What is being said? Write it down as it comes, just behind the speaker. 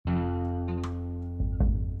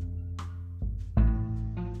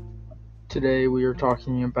Today we are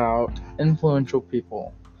talking about influential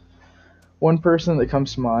people. One person that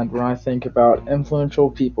comes to mind when I think about influential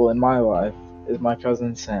people in my life is my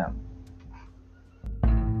cousin Sam.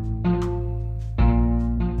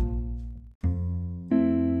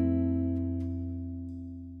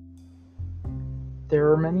 There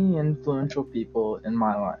are many influential people in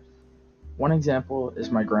my life. One example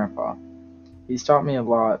is my grandpa. He's taught me a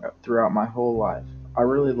lot throughout my whole life. I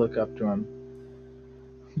really look up to him.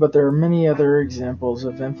 But there are many other examples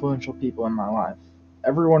of influential people in my life.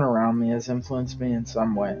 Everyone around me has influenced me in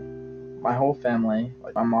some way. My whole family,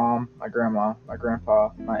 like my mom, my grandma, my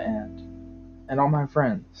grandpa, my aunt, and all my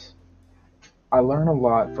friends. I learn a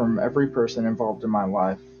lot from every person involved in my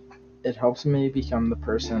life. It helps me become the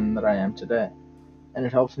person that I am today, and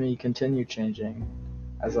it helps me continue changing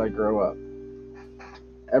as I grow up.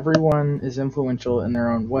 Everyone is influential in their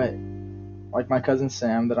own way, like my cousin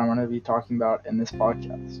Sam that I'm going to be talking about in this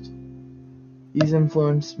podcast. He's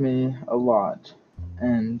influenced me a lot,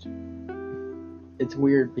 and it's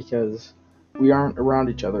weird because we aren't around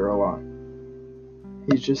each other a lot.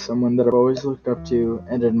 He's just someone that I've always looked up to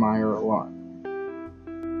and admire a lot.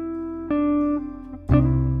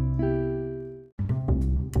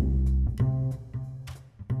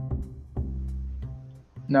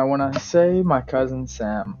 Now, when I say my cousin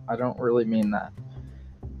Sam, I don't really mean that.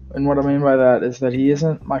 And what I mean by that is that he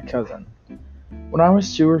isn't my cousin. When I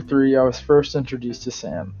was 2 or 3, I was first introduced to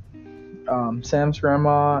Sam. Sam's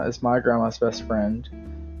grandma is my grandma's best friend,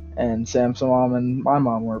 and Sam's mom and my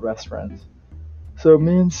mom were best friends. So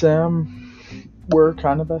me and Sam were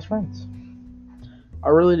kind of best friends. I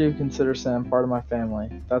really do consider Sam part of my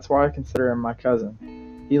family. That's why I consider him my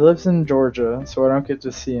cousin. He lives in Georgia, so I don't get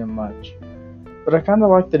to see him much. But I kind of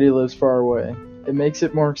like that he lives far away. It makes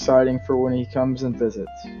it more exciting for when he comes and visits.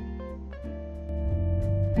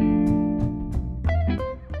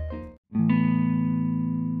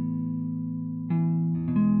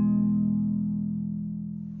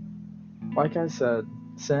 Like I said,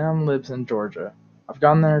 Sam lives in Georgia. I've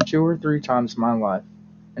gone there 2 or 3 times in my life,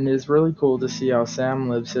 and it is really cool to see how Sam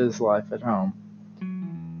lives his life at home.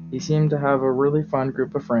 He seemed to have a really fun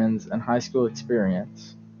group of friends and high school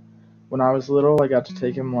experience. When I was little, I got to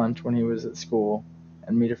take him lunch when he was at school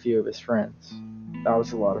and meet a few of his friends. That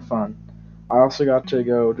was a lot of fun. I also got to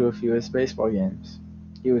go to a few of his baseball games.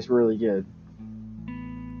 He was really good.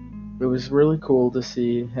 It was really cool to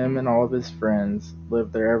see him and all of his friends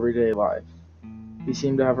live their everyday life. He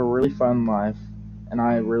seemed to have a really fun life, and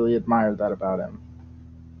I really admired that about him.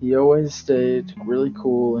 He always stayed really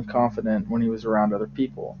cool and confident when he was around other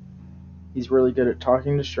people. He's really good at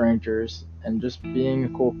talking to strangers and just being a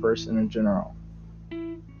cool person in general.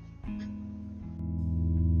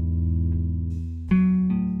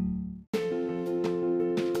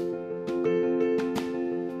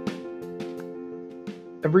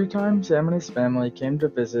 Every time Sam and his family came to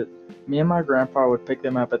visit, me and my grandpa would pick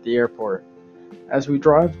them up at the airport. As we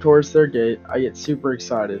drive towards their gate, I get super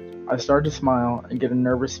excited. I start to smile and get a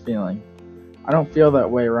nervous feeling. I don't feel that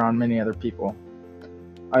way around many other people.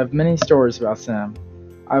 I have many stories about Sam.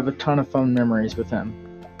 I have a ton of fun memories with him.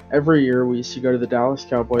 Every year we used to go to the Dallas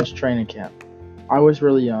Cowboys training camp. I was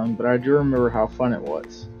really young, but I do remember how fun it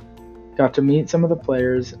was. Got to meet some of the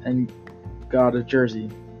players and got a jersey.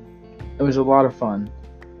 It was a lot of fun.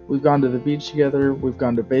 We've gone to the beach together, we've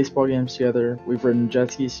gone to baseball games together, we've ridden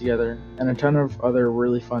jet skis together, and a ton of other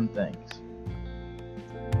really fun things.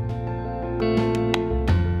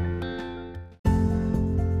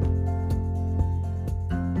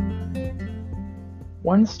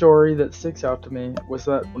 One story that sticks out to me was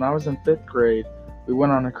that when I was in 5th grade, we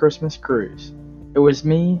went on a Christmas cruise. It was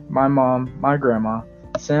me, my mom, my grandma,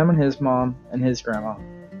 Sam and his mom and his grandma,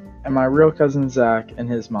 and my real cousin Zach and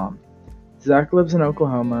his mom. Zach lives in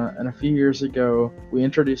Oklahoma, and a few years ago, we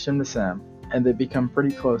introduced him to Sam, and they've become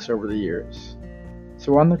pretty close over the years.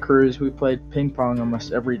 So on the cruise, we played ping pong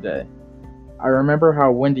almost every day. I remember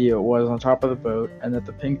how windy it was on top of the boat, and that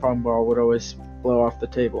the ping pong ball would always blow off the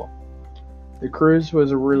table. The cruise was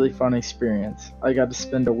a really fun experience. I got to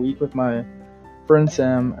spend a week with my friend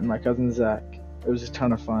Sam and my cousin Zach. It was a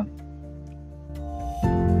ton of fun.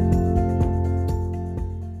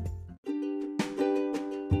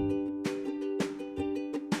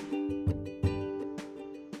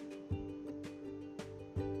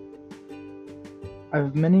 I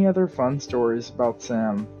have many other fun stories about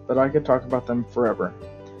Sam, but I could talk about them forever.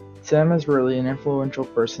 Sam is really an influential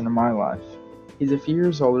person in my life. He's a few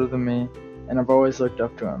years older than me, and I've always looked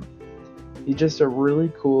up to him. He's just a really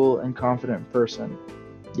cool and confident person.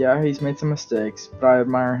 Yeah, he's made some mistakes, but I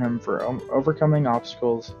admire him for overcoming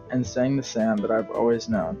obstacles and staying the Sam that I've always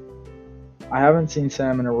known. I haven't seen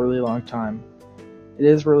Sam in a really long time. It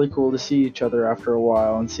is really cool to see each other after a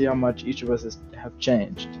while and see how much each of us have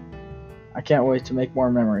changed. I can't wait to make more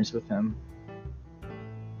memories with him.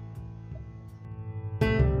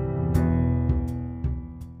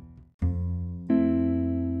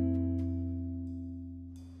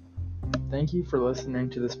 Thank you for listening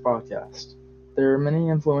to this podcast. There are many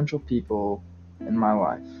influential people in my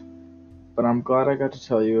life, but I'm glad I got to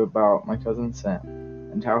tell you about my cousin Sam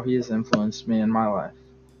and how he has influenced me in my life.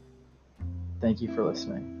 Thank you for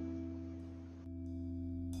listening.